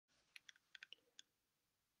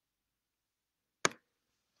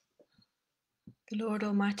The Lord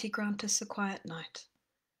Almighty grant us a quiet night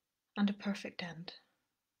and a perfect end.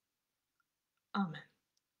 Amen.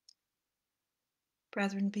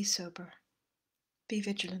 Brethren, be sober, be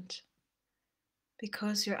vigilant,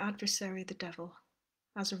 because your adversary the devil,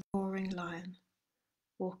 as a roaring lion,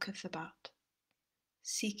 walketh about,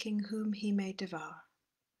 seeking whom he may devour,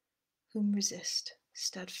 whom resist,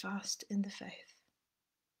 steadfast in the faith.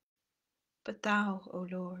 But thou, O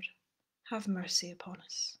Lord, have mercy upon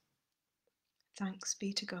us. Thanks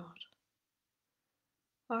be to God.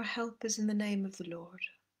 Our help is in the name of the Lord,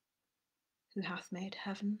 who hath made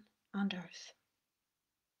heaven and earth.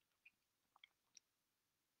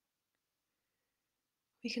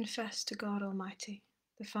 We confess to God Almighty,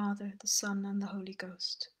 the Father, the Son, and the Holy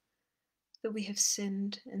Ghost, that we have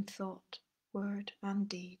sinned in thought, word, and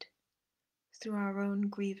deed, through our own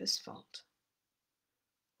grievous fault.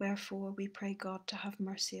 Wherefore we pray God to have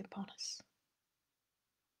mercy upon us.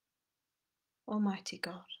 Almighty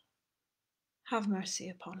God, have mercy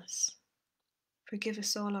upon us. Forgive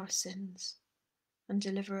us all our sins, and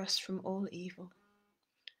deliver us from all evil.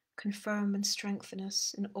 Confirm and strengthen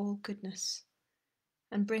us in all goodness,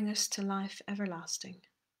 and bring us to life everlasting,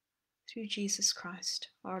 through Jesus Christ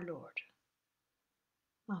our Lord.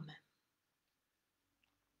 Amen.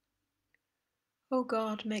 O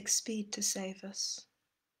God, make speed to save us.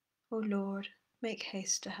 O Lord, make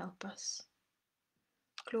haste to help us.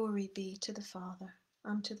 Glory be to the Father,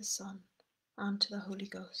 and to the Son, and to the Holy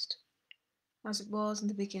Ghost, as it was in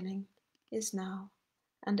the beginning, is now,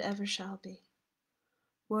 and ever shall be,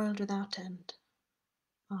 world without end.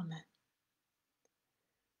 Amen.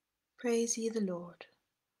 Praise ye the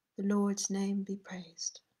Lord's name be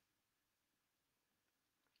praised.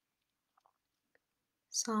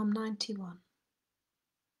 Psalm 91.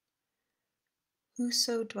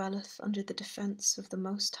 Whoso dwelleth under the defence of the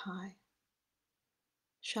Most High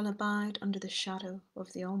shall abide under the shadow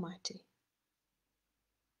of the Almighty.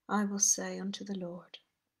 I will say unto the Lord,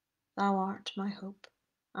 Thou art my hope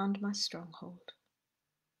and my stronghold.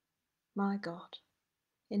 My God,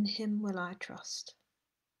 in him will I trust.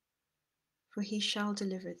 For he shall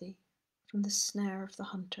deliver thee from the snare of the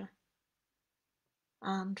hunter,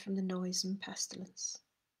 and from the noisome pestilence.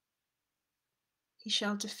 He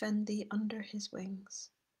shall defend thee under his wings,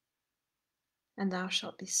 and thou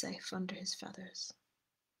shalt be safe under his feathers.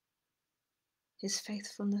 His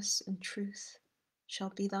faithfulness and truth shall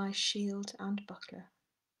be thy shield and buckler.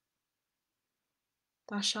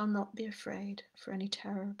 Thou shalt not be afraid for any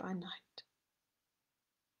terror by night,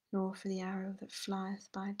 nor for the arrow that flieth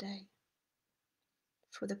by day,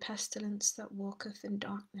 for the pestilence that walketh in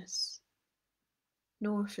darkness,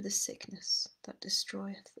 nor for the sickness that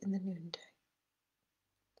destroyeth in the noonday.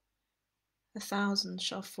 1,000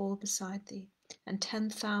 shall fall beside thee, and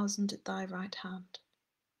 10,000 at thy right hand,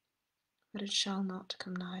 but it shall not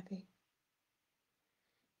come nigh thee.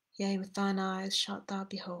 Yea, with thine eyes shalt thou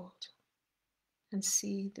behold, and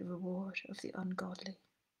see the reward of the ungodly.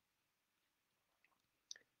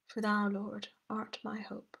 For thou, Lord, art my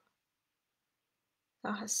hope.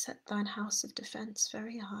 Thou hast set thine house of defence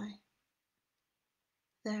very high.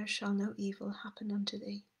 There shall no evil happen unto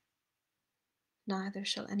thee, neither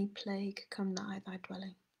shall any plague come nigh thy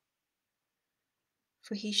dwelling.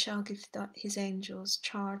 For he shall give his angels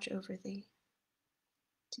charge over thee,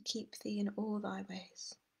 to keep thee in all thy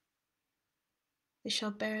ways. They shall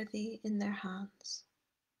bear thee in their hands,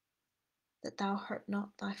 that thou hurt not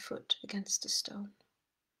thy foot against a stone.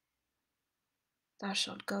 Thou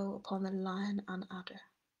shalt go upon the lion and adder.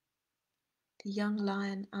 The young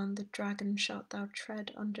lion and the dragon shalt thou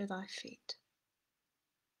tread under thy feet.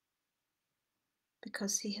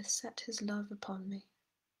 Because he hath set his love upon me,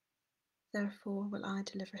 therefore will I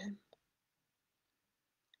deliver him.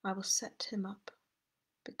 I will set him up,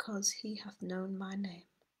 because he hath known my name.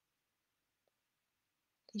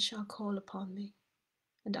 He shall call upon me,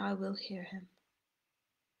 and I will hear him.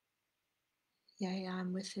 Yea, I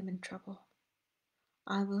am with him in trouble.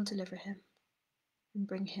 I will deliver him, and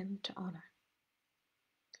bring him to honour.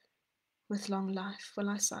 With long life will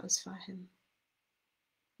I satisfy him,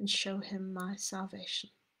 and show him my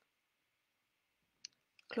salvation.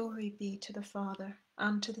 Glory be to the Father,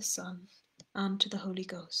 and to the Son, and to the Holy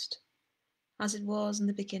Ghost, as it was in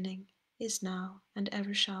the beginning, is now, and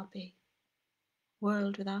ever shall be,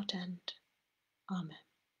 world without end. Amen.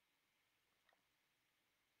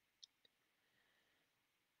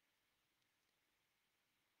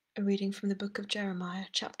 A reading from the book of Jeremiah,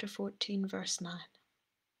 chapter 14, verse 9.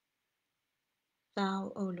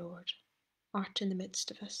 Thou, O Lord, art in the midst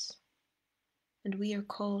of us, and we are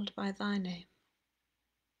called by thy name.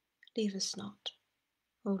 Leave us not,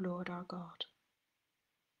 O Lord our God.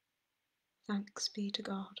 Thanks be to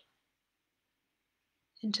God.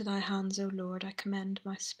 Into thy hands, O Lord, I commend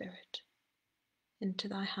my spirit. Into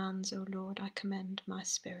thy hands, O Lord, I commend my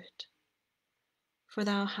spirit. For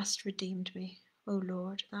thou hast redeemed me, O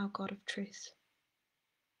Lord, thou God of truth.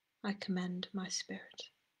 I commend my spirit.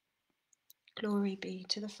 Glory be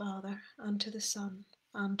to the Father, and to the Son,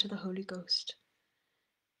 and to the Holy Ghost.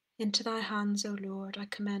 Into thy hands, O Lord, I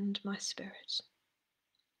commend my spirit.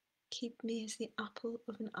 Keep me as the apple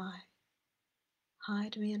of an eye.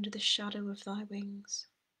 Hide me under the shadow of thy wings.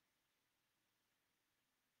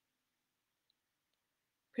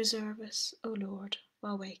 Preserve us, O Lord,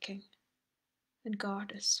 while waking, and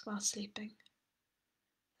guard us while sleeping,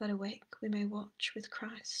 that awake we may watch with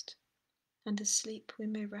Christ, and asleep we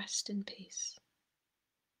may rest in peace.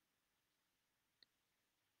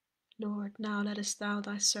 Lord, now lettest thou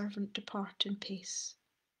thy servant depart in peace,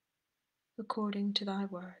 according to thy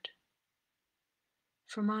word.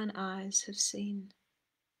 For mine eyes have seen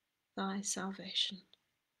thy salvation,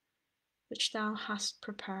 which thou hast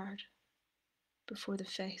prepared before the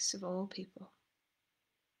face of all people,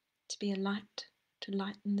 to be a light to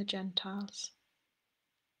lighten the Gentiles,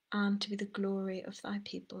 and to be the glory of thy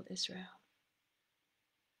people Israel.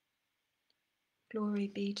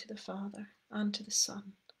 Glory be to the Father, and to the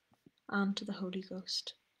Son, and to the Holy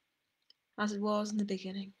Ghost, as it was in the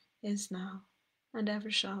beginning, is now, and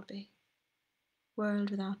ever shall be,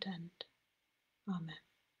 world without end. Amen.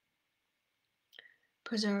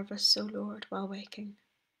 Preserve us, O Lord, while waking,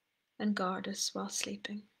 and guard us while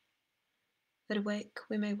sleeping, that awake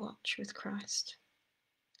we may watch with Christ,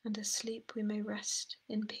 and asleep we may rest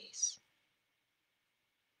in peace.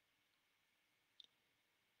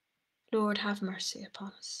 Lord, have mercy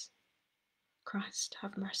upon us. Christ,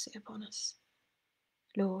 have mercy upon us.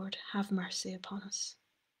 Lord, have mercy upon us.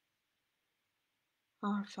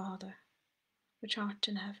 Our Father, which art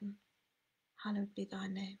in heaven, hallowed be thy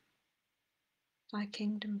name. Thy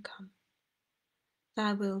kingdom come,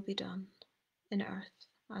 thy will be done, in earth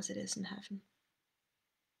as it is in heaven.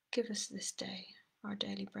 Give us this day our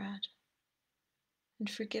daily bread, and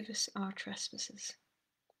forgive us our trespasses,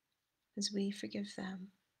 as we forgive them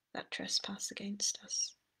that trespass against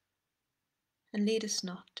us. And lead us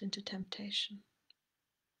not into temptation,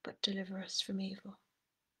 but deliver us from evil.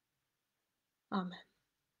 Amen.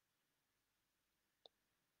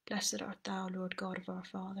 Blessed art thou, Lord God of our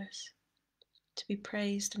fathers, to be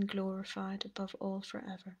praised and glorified above all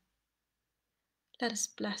forever. Let us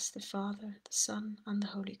bless the Father, the Son, and the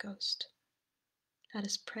Holy Ghost. Let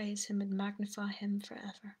us praise him and magnify him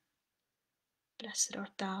forever. Blessed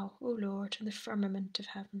art thou, O Lord, in the firmament of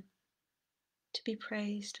heaven, to be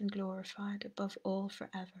praised and glorified above all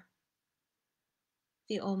forever.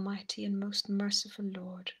 The Almighty and most merciful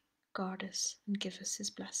Lord, guard us and give us his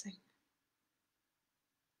blessing.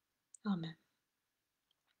 Amen.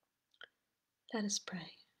 Let us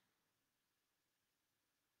pray.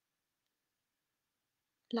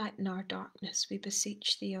 Lighten our darkness, we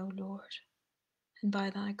beseech thee, O Lord, and by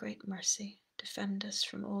thy great mercy defend us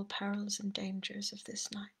from all perils and dangers of this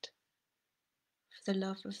night. For the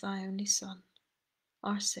love of thy only Son,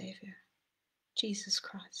 our Saviour, Jesus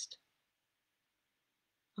Christ.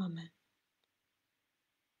 Amen.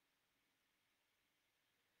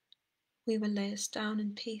 We will lay us down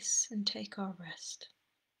in peace and take our rest,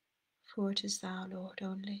 for it is thou, Lord,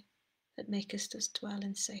 only, that makest us dwell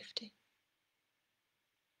in safety.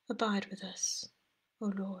 Abide with us,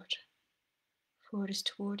 O Lord, for it is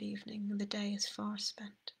toward evening, and the day is far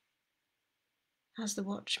spent. As the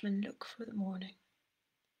watchmen look for the morning,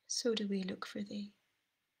 so do we look for thee,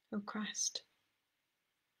 O Christ.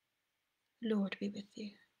 The Lord be with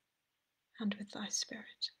you, and with thy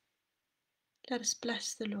spirit. Let us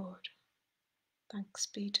bless the Lord. Thanks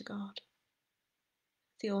be to God.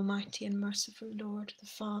 The Almighty and merciful Lord, the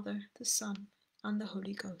Father, the Son, and the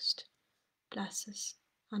Holy Ghost, bless us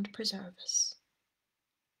and preserve us.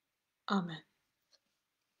 Amen.